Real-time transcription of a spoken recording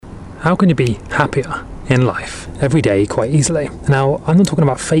how can you be happier in life every day quite easily? Now, I'm not talking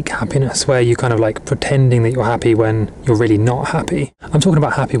about fake happiness where you kind of like pretending that you're happy when you're really not happy. I'm talking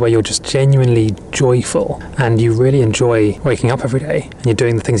about happy where you're just genuinely joyful and you really enjoy waking up every day and you're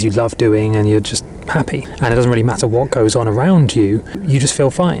doing the things you love doing and you're just happy and it doesn't really matter what goes on around you, you just feel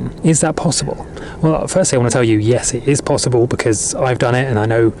fine. Is that possible? Well, firstly, I want to tell you, yes, it is possible because I've done it and I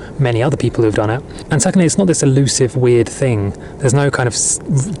know many other people who've done it. And secondly, it's not this elusive, weird thing. There's no kind of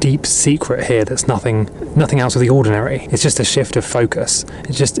deep secret here that's nothing out of the ordinary. It's just a shift of focus.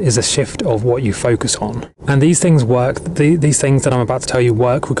 It just is a shift of what you focus on. And these things work, these things that I'm about to tell you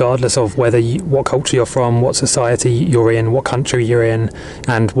work regardless of what culture you're from, what society you're in, what country you're in,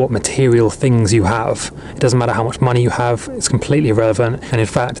 and what material things you have. It doesn't matter how much money you have, it's completely irrelevant. And in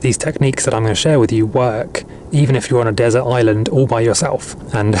fact, these techniques that I'm going to share with you work even if you're on a desert island all by yourself.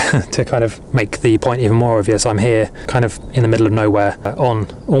 And to kind of make the point even more obvious, I'm here kind of in the middle of nowhere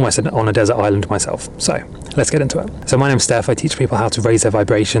almost on a desert island myself. So let's get into it. So my name's Steph. I teach people how to raise their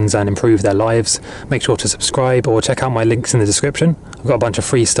vibrations and improve their lives. Make sure to subscribe or check out my links in the description. I've got a bunch of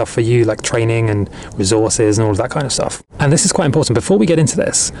free stuff for you, like training and resources and all of that kind of stuff. And this is quite important. Before we get into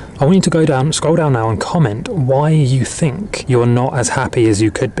this, I want you to scroll down now and comment why you think you're not as happy as you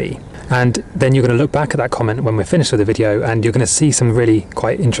could be. And then you're going to look back at that comment when we're finished with the video and you're going to see some really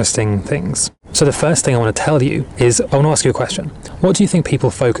quite interesting things. So the first thing I want to tell you is, I want to ask you a question. What do you think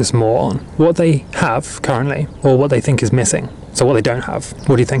people focus more on? What they have currently or what they think is missing? So what they don't have.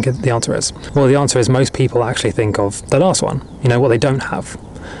 What do you think the answer is? Well, the answer is most people actually think of the last one, what they don't have.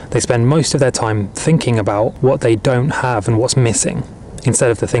 They spend most of their time thinking about what they don't have and what's missing,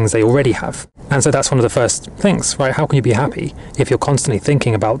 instead of the things they already have. And so that's one of the first things, right? How can you be happy if you're constantly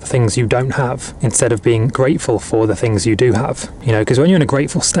thinking about the things you don't have instead of being grateful for the things you do have? Because when you're in a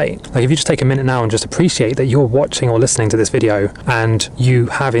grateful state, like if you just take a minute now and just appreciate that you're watching or listening to this video and you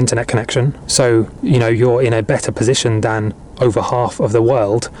have internet connection, so you're in a better position than over half of the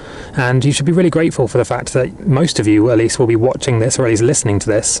world, and you should be really grateful for the fact that most of you at least will be watching this or at least listening to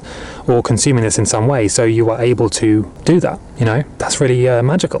this or consuming this in some way, so you are able to do that. That's really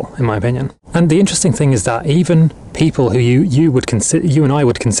magical in my opinion. And the interesting thing is that even people who you and I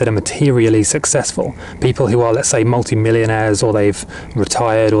would consider materially successful, people who are, let's say, multi-millionaires, or they've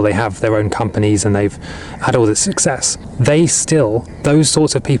retired, or they have their own companies and they've had all this success, those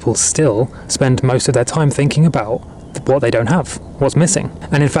sorts of people still spend most of their time thinking about what they don't have, what's missing.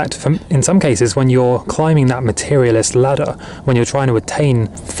 And in fact, in some cases, when you're climbing that materialist ladder, when you're trying to attain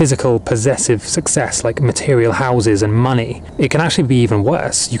physical possessive success like material houses and money, it can actually be even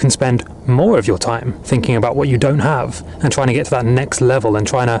worse. You can spend more of your time thinking about what you don't have and trying to get to that next level and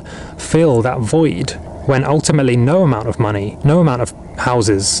trying to fill that void, when ultimately no amount of money, no amount of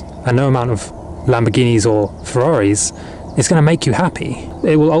houses, and no amount of Lamborghinis or Ferraris is going to make you happy.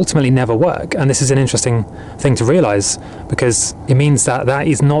 It will ultimately never work. And this is an interesting thing to realize, because it means that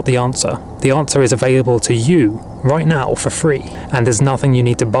is not the answer. The answer is available to you right now for free, and there's nothing you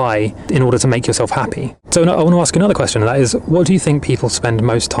need to buy in order to make yourself happy. So I want to ask another question, and that is, what do you think people spend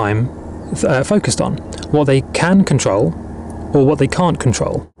most time focused on? What they can control or what they can't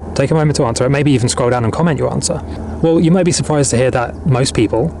control? Take a moment to answer it, maybe even scroll down and comment your answer. Well, you might be surprised to hear that most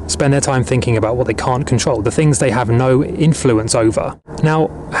people spend their time thinking about what they can't control, the things they have no influence over. Now,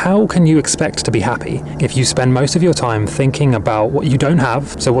 how can you expect to be happy if you spend most of your time thinking about what you don't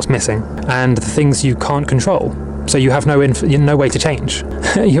have, so what's missing, and the things you can't control, so you have no way to change?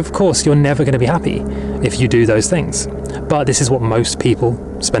 Of course, you're never going to be happy if you do those things. But this is what most people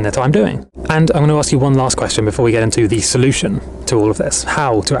spend their time doing. And I'm going to ask you one last question before we get into the solution to all of this,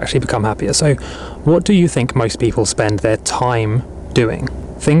 how to actually become happier. So what do you think most people spend their time doing?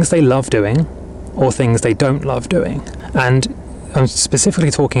 Things they love doing or things they don't love doing? And I'm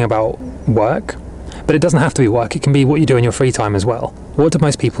specifically talking about work, but it doesn't have to be work. It can be what you do in your free time as well. What do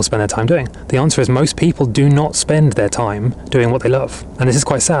most people spend their time doing? The answer is most people do not spend their time doing what they love. And this is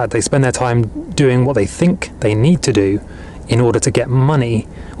quite sad. They spend their time doing what they think they need to do in order to get money,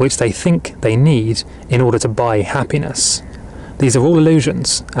 which they think they need in order to buy happiness. These are all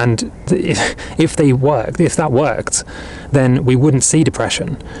illusions, and if that worked, then we wouldn't see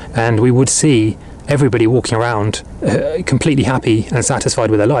depression, and we would see everybody walking around completely happy and satisfied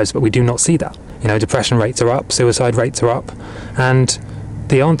with their lives, but we do not see that. Depression rates are up, suicide rates are up, and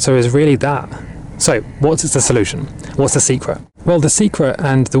the answer is really that. So, what is the solution? What's the secret? Well, the secret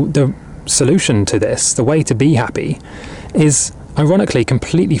and the solution to this, the way to be happy, is ironically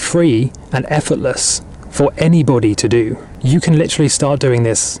completely free and effortless for anybody to do. You can literally start doing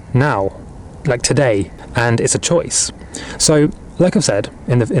this now, like today, and it's a choice. So, like I've said,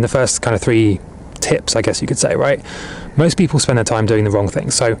 in the first kind of 3 tips, I guess you could say, right? Most people spend their time doing the wrong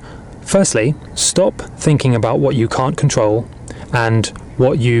thing. So Firstly, stop thinking about what you can't control and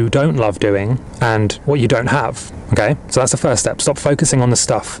what you don't love doing and what you don't have. Okay, so that's the first step. Stop focusing on the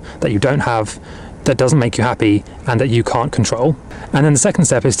stuff that you don't have, that doesn't make you happy, and that you can't control. And then the second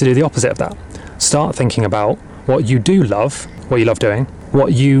step is to do the opposite of that. Start thinking about what you do love, what you love doing,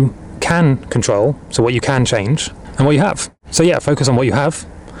 what you can control, so what you can change, and what you have. So yeah, focus on what you have,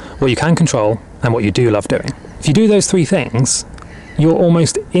 what you can control, and what you do love doing. If you do those three things, you'll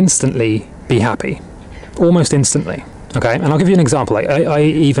almost instantly be happy. Almost instantly. Okay, and I'll give you an example. I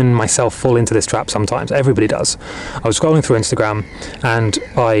even myself fall into this trap sometimes. Everybody does. I was scrolling through Instagram and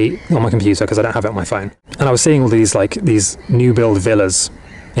on my computer, because I don't have it on my phone, and I was seeing all these new build villas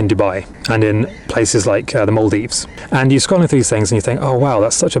in Dubai and in places like the Maldives. And you're scrolling through these things and you think, oh wow,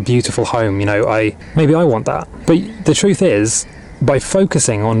 that's such a beautiful home. Maybe I want that. But the truth is, by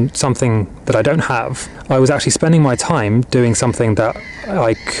focusing on something that I don't have, I was actually spending my time doing something that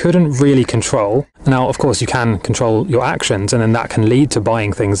I couldn't really control. Now, of course, you can control your actions, and then that can lead to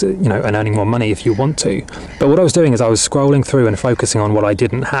buying things, and earning more money if you want to. But what I was doing is I was scrolling through and focusing on what I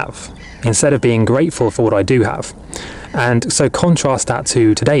didn't have, instead of being grateful for what I do have. And so contrast that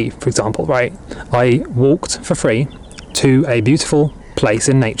to today, for example, right? I walked for free to a beautiful place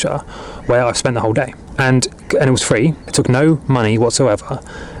in nature where I've spent the whole day. And it was free. It took no money whatsoever,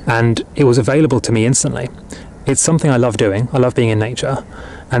 and it was available to me instantly. It's something I love doing. I love being in nature,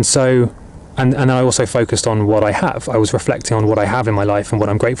 and so and then I also focused on what I have. I was reflecting on what I have in my life and what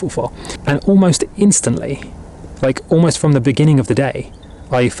I'm grateful for. And almost instantly, almost from the beginning of the day,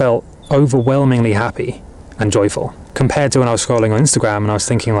 I felt overwhelmingly happy and joyful, compared to when I was scrolling on Instagram and I was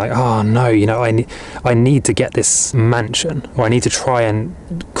thinking oh no, I need to get this mansion, or I need to try and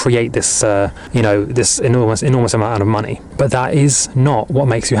create this this enormous amount of money. But that is not what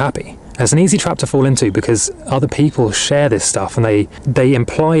makes you happy. And it's an easy trap to fall into, because other people share this stuff and they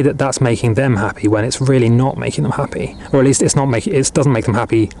imply that that's making them happy when it's really not making them happy, or at least it doesn't make them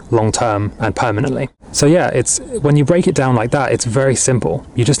happy long term and permanently. So yeah, it's when you break it down like that, it's very simple.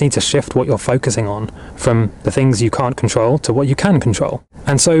 You just need to shift what you're focusing on from the things you can't control to what you can control.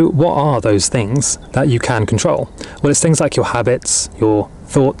 And so what are those things that you can control? Well, it's things like your habits, your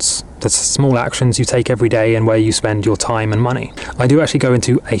thoughts, the small actions you take every day, and where you spend your time and money. I do actually go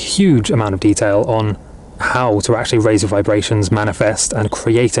into a huge amount of detail on how to actually raise your vibrations, manifest, and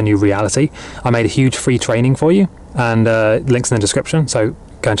create a new reality. I made a huge free training for you, and links in the description, so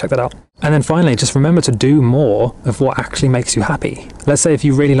go and check that out. And then finally, just remember to do more of what actually makes you happy. Let's say if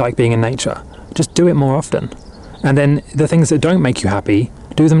you really like being in nature, just do it more often. And then the things that don't make you happy,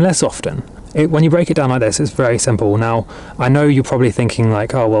 do them less often. When you break it down like this, it's very simple. Now, I know you're probably thinking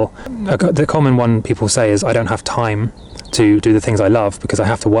the common one people say is, I don't have time to do the things I love because I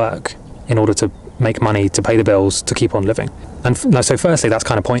have to work in order to make money, to pay the bills, to keep on living. And so firstly, that's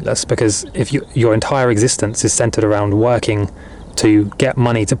kind of pointless, because if your entire existence is centered around working to get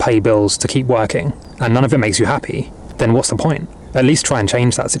money, to pay bills, to keep working, and none of it makes you happy, then what's the point? At least try and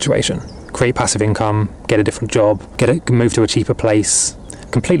change that situation. Create passive income, get a different job, move to a cheaper place.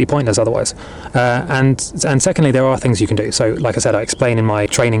 Completely pointless otherwise. And secondly, there are things you can do. So like I said, I explain in my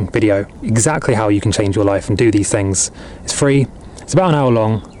training video exactly how you can change your life and do these things. It's free. It's about an hour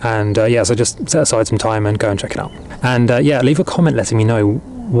long, and so just set aside some time and go and check it out. And leave a comment letting me know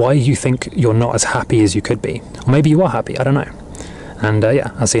why you think you're not as happy as you could be. Or maybe you are happy, I don't know. And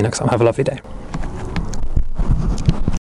I'll see you next time. Have a lovely day.